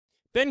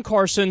Ben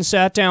Carson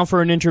sat down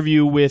for an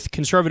interview with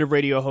conservative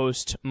radio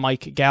host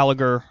Mike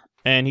Gallagher,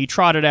 and he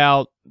trotted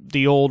out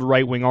the old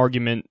right-wing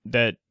argument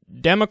that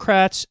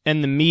Democrats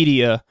and the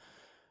media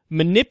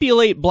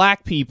manipulate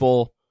black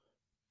people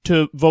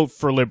to vote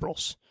for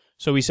liberals.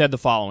 So he said the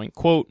following,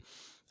 quote,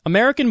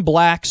 American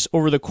blacks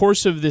over the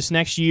course of this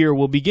next year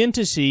will begin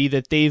to see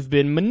that they've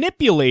been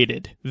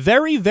manipulated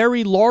very,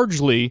 very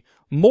largely.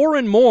 More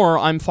and more,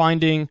 I'm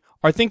finding,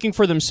 are thinking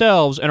for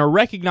themselves and are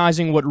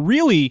recognizing what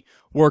really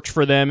works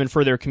for them and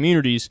for their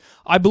communities.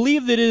 I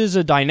believe that it is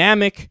a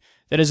dynamic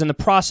that is in the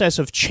process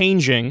of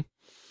changing.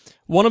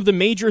 One of the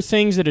major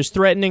things that is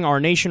threatening our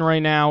nation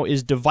right now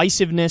is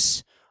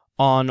divisiveness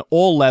on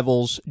all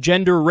levels: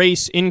 gender,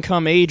 race,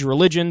 income, age,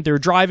 religion. They're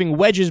driving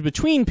wedges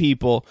between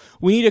people.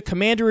 We need a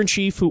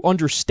commander-in-chief who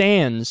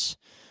understands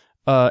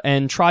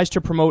and tries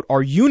to promote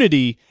our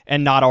unity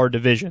and not our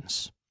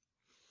divisions.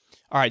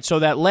 All right, so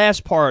that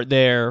last part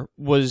there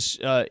was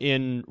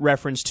in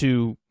reference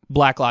to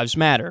Black Lives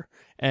Matter.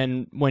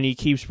 And when he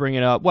keeps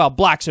bringing up, well,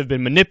 blacks have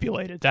been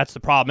manipulated, that's the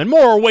problem. And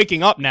more are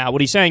waking up now.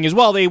 What he's saying is,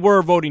 well, they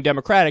were voting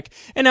Democratic,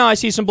 and now I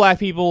see some black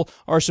people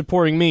are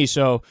supporting me,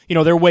 so,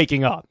 they're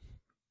waking up.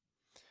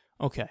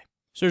 Okay,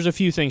 so there's a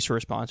few things to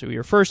respond to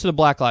here. First, to the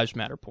Black Lives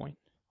Matter point.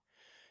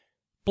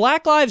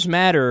 Black Lives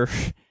Matter,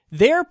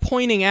 they're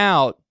pointing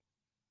out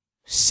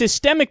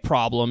systemic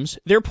problems.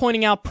 They're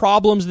pointing out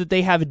problems that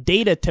they have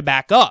data to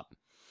back up.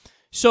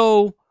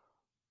 So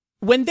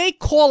when they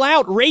call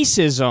out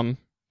racism,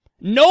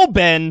 no,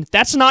 Ben,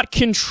 that's not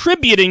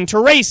contributing to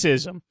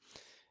racism.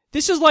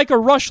 This is like a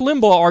Rush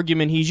Limbaugh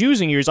argument he's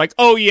using here. He's like,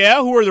 oh yeah,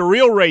 who are the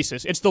real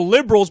racists? It's the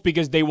liberals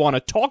because they want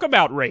to talk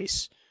about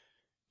race.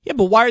 Yeah,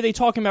 but why are they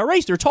talking about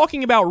race? They're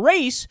talking about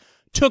race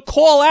to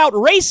call out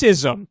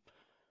racism.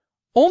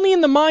 Only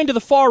in the mind of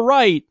the far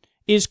right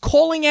is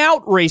calling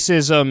out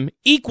racism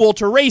equal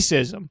to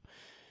racism.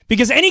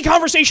 Because any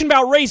conversation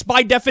about race,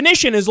 by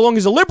definition, as long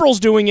as a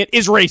liberal's doing it,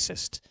 is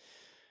racist.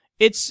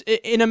 It's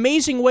an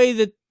amazing way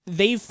that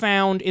they've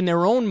found in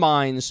their own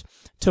minds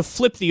to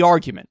flip the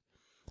argument.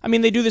 I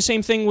mean, they do the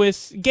same thing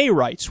with gay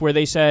rights, where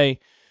they say,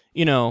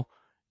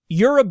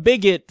 you're a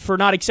bigot for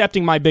not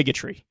accepting my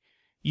bigotry.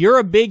 You're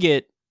a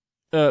bigot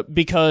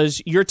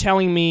because you're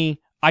telling me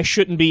I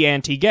shouldn't be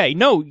anti-gay.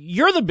 No,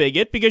 you're the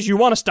bigot because you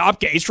want to stop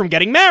gays from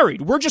getting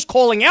married. We're just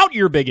calling out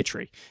your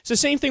bigotry. It's the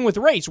same thing with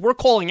race. We're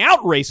calling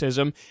out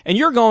racism, and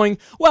you're going,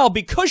 well,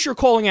 because you're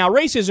calling out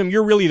racism,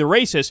 you're really the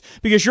racist,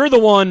 because you're the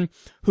one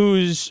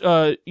who's,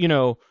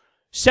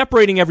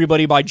 separating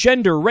everybody by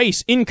gender,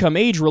 race, income,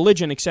 age,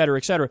 religion, etc.,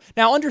 etc.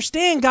 Now,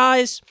 understand,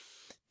 guys,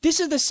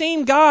 this is the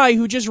same guy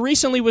who just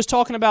recently was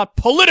talking about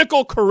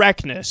political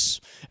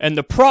correctness and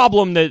the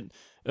problem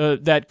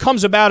that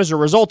comes about as a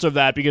result of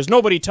that because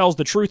nobody tells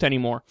the truth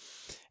anymore.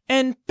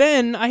 And,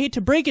 Ben, I hate to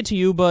break it to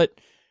you, but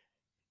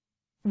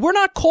we're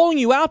not calling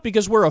you out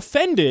because we're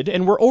offended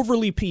and we're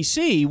overly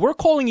PC. We're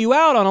calling you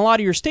out on a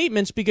lot of your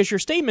statements because your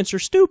statements are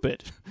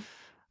stupid.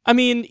 I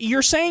mean,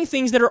 you're saying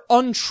things that are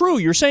untrue.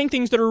 You're saying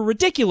things that are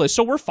ridiculous,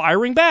 so we're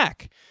firing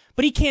back.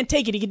 But he can't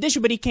take it. He can dish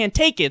it, but he can't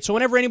take it. So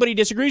whenever anybody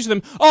disagrees with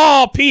him,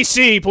 oh,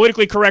 PC,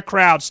 politically correct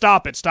crowd,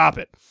 stop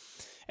it.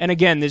 And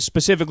again, this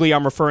specifically,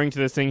 I'm referring to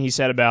the thing he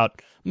said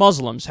about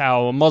Muslims,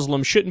 how a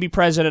Muslim shouldn't be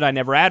president. I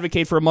never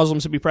advocate for a Muslim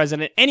to be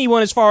president.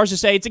 Anyone as far as to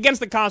say it's against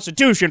the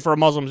Constitution for a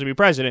Muslim to be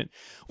president,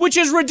 which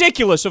is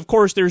ridiculous. Of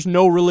course, there's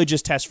no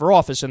religious test for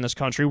office in this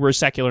country. We're a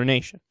secular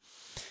nation.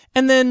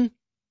 And then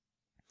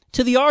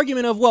to the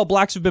argument of, well,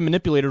 blacks have been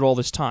manipulated all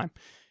this time.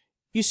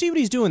 You see what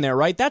he's doing there,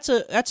 right? That's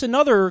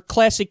another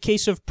classic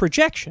case of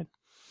projection.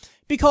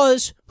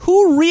 Because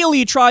who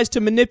really tries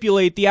to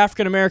manipulate the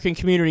African-American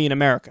community in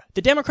America?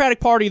 The Democratic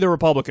Party, the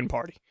Republican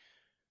Party.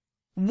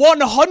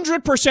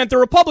 100% the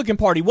Republican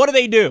Party. What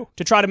do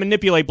to try to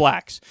manipulate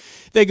blacks?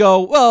 They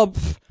go, well,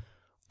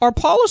 our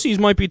policies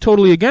might be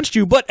totally against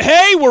you, but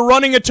hey, we're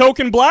running a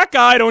token black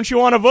guy. Don't you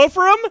want to vote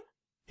for him?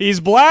 He's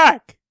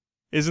black.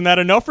 Isn't that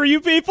enough for you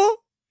people?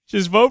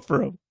 Just vote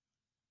for him.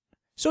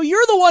 So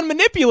you're the one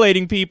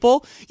manipulating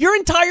people. Your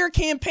entire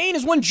campaign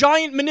is one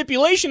giant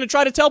manipulation to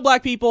try to tell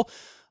black people,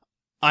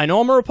 I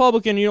know I'm a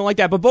Republican, you don't like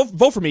that, but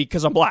vote for me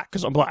because I'm black,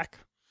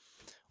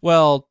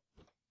 Well,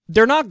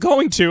 they're not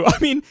going to. I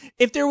mean,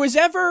 if there was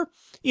ever,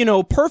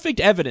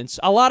 perfect evidence,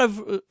 a lot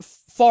of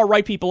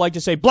far-right people like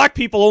to say, black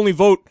people only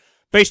vote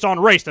based on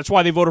race. That's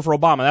why they voted for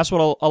Obama. That's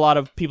what a lot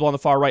of people on the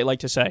far right like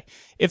to say.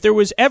 If there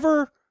was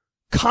ever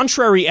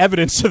contrary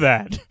evidence to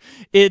that,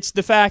 it's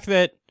the fact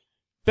that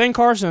Ben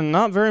Carson,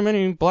 not very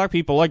many black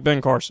people like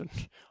Ben Carson.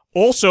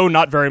 Also,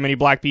 not very many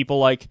black people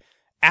like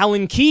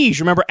Alan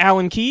Keyes. Remember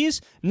Alan Keyes?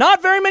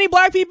 Not very many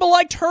black people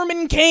liked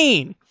Herman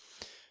Cain.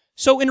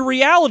 So in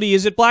reality,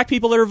 is it black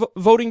people that are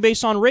voting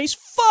based on race?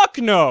 Fuck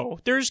no.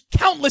 There's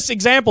countless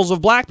examples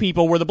of black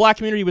people where the black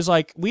community was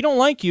like, we don't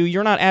like you.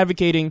 You're not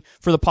advocating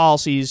for the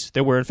policies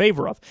that we're in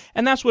favor of.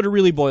 And that's what it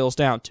really boils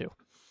down to.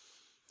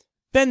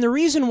 Ben, the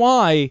reason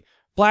why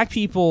black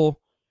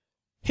people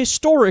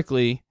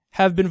historically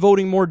have been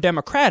voting more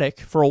Democratic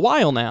for a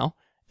while now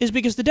is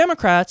because the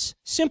Democrats,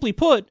 simply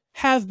put,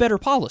 have better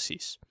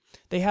policies.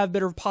 They have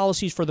better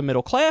policies for the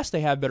middle class.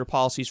 They have better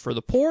policies for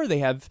the poor. They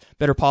have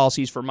better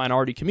policies for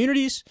minority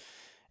communities.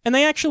 And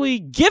they actually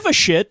give a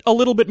shit a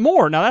little bit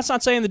more. Now, that's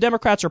not saying the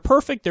Democrats are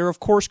perfect. They're, of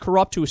course,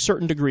 corrupt to a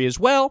certain degree as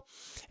well.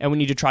 And we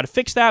need to try to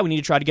fix that. We need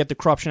to try to get the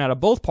corruption out of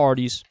both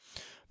parties.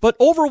 But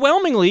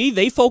overwhelmingly,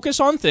 they focus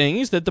on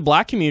things that the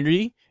black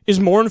community is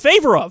more in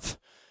favor of.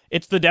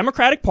 It's the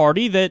Democratic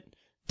Party that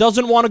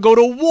doesn't want to go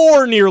to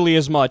war nearly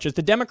as much. It's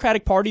the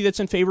Democratic Party that's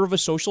in favor of a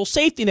social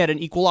safety net and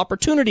equal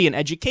opportunity and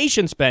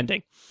education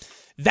spending.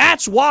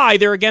 That's why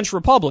they're against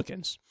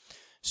Republicans.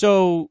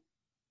 So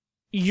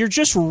you're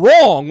just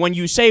wrong when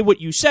you say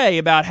what you say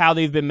about how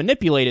they've been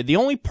manipulated. The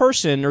only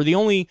person or the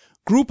only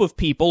group of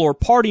people or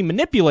party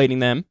manipulating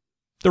them,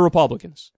 the Republicans.